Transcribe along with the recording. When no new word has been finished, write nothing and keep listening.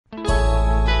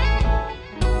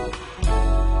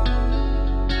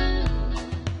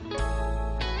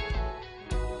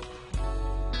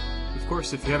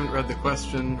course, if you haven't read the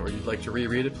question or you'd like to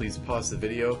reread it, please pause the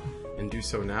video and do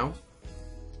so now.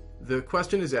 The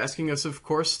question is asking us, of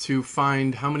course, to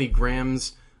find how many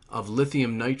grams of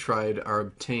lithium nitride are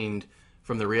obtained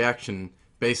from the reaction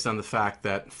based on the fact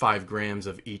that 5 grams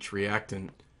of each reactant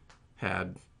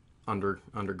had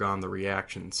undergone the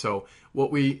reaction. So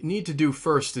what we need to do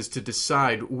first is to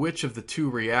decide which of the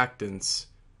two reactants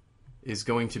is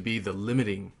going to be the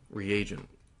limiting reagent.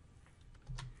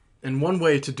 And one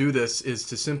way to do this is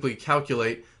to simply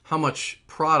calculate how much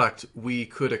product we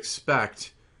could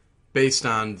expect based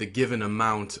on the given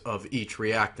amount of each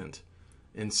reactant.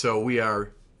 And so we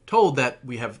are told that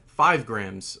we have 5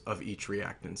 grams of each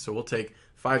reactant. So we'll take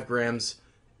 5 grams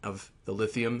of the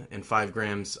lithium and 5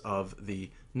 grams of the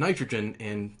nitrogen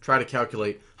and try to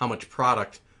calculate how much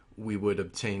product we would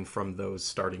obtain from those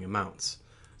starting amounts.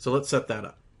 So let's set that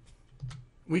up.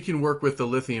 We can work with the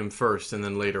lithium first and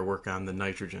then later work on the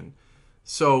nitrogen.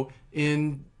 So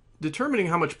in determining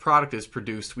how much product is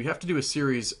produced, we have to do a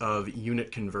series of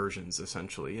unit conversions,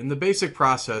 essentially. And the basic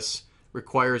process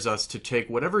requires us to take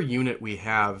whatever unit we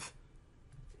have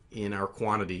in our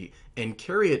quantity and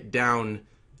carry it down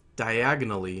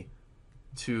diagonally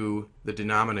to the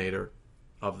denominator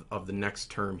of the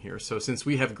next term here. So since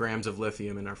we have grams of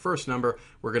lithium in our first number,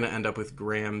 we're going to end up with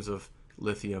grams of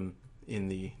lithium in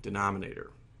the denominator.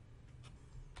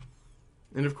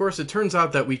 And of course, it turns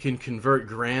out that we can convert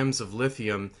grams of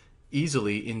lithium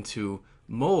easily into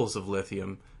moles of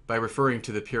lithium by referring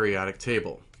to the periodic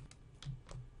table.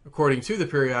 According to the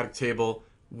periodic table,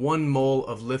 1 mole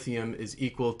of lithium is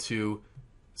equal to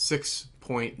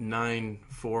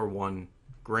 6.941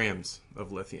 grams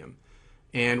of lithium.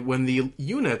 And when the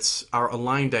units are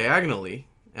aligned diagonally,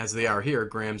 as they are here,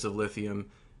 grams of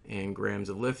lithium and grams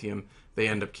of lithium, they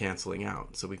end up canceling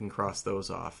out. So we can cross those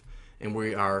off. And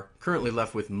we are currently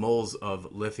left with moles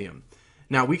of lithium.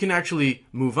 Now we can actually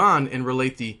move on and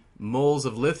relate the moles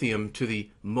of lithium to the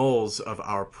moles of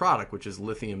our product, which is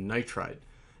lithium nitride.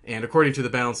 And according to the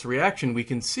balanced reaction, we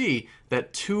can see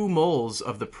that 2 moles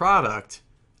of the product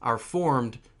are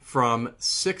formed from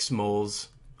 6 moles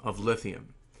of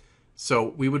lithium.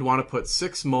 So we would want to put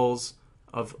 6 moles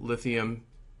of lithium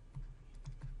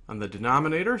on the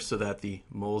denominator so that the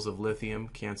moles of lithium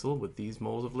cancel with these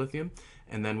moles of lithium.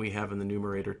 And then we have in the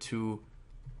numerator 2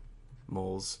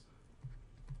 moles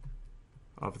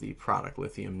of the product,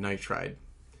 lithium nitride.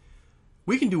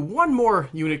 We can do one more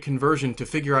unit conversion to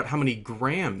figure out how many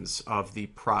grams of the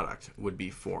product would be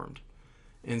formed.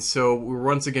 And so we're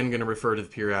once again going to refer to the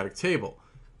periodic table.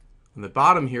 On the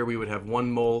bottom here, we would have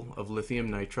 1 mole of lithium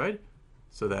nitride,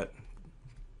 so that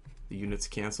the units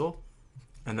cancel.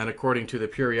 And then according to the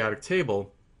periodic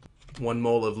table, 1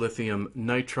 mole of lithium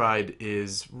nitride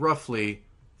is roughly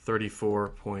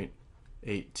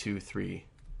 34.823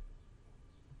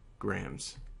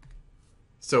 grams.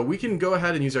 So we can go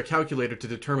ahead and use our calculator to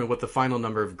determine what the final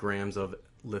number of grams of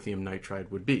lithium nitride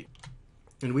would be.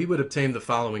 And we would obtain the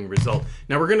following result.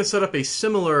 Now we're going to set up a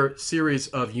similar series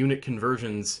of unit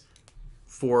conversions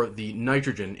for the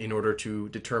nitrogen in order to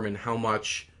determine how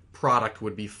much product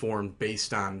would be formed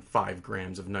based on 5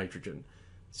 grams of nitrogen.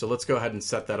 So let's go ahead and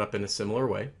set that up in a similar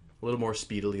way, a little more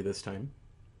speedily this time.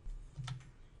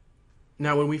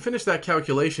 Now when we finish that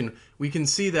calculation, we can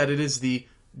see that it is the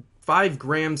 5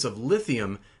 grams of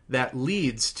lithium that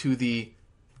leads to the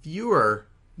fewer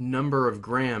number of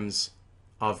grams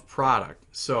of product.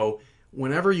 So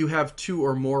whenever you have 2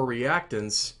 or more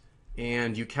reactants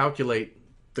and you calculate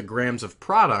the grams of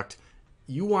product,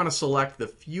 you want to select the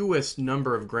fewest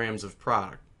number of grams of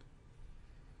product.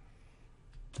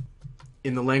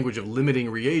 In the language of limiting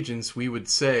reagents, we would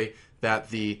say that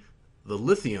the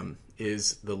lithium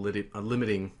is the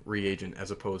limiting reagent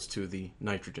as opposed to the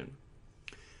nitrogen.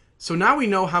 So now we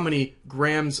know how many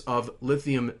grams of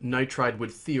lithium nitride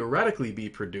would theoretically be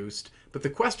produced, but the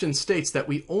question states that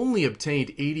we only obtained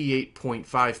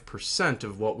 88.5%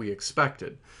 of what we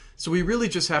expected. So we really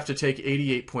just have to take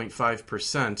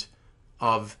 88.5%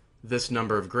 of this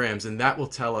number of grams, and that will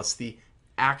tell us the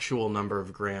actual number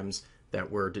of grams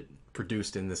that were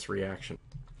produced in this reaction.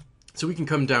 So we can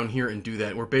come down here and do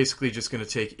that. We're basically just going to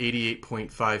take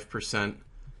 88.5%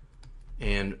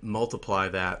 and multiply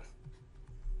that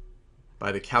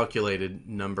by the calculated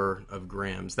number of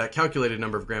grams. That calculated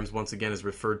number of grams, once again, is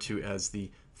referred to as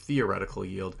the theoretical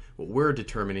yield. What we're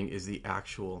determining is the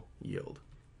actual yield.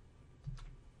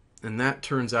 And that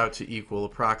turns out to equal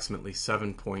approximately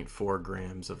 7.4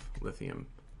 grams of lithium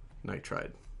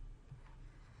nitride.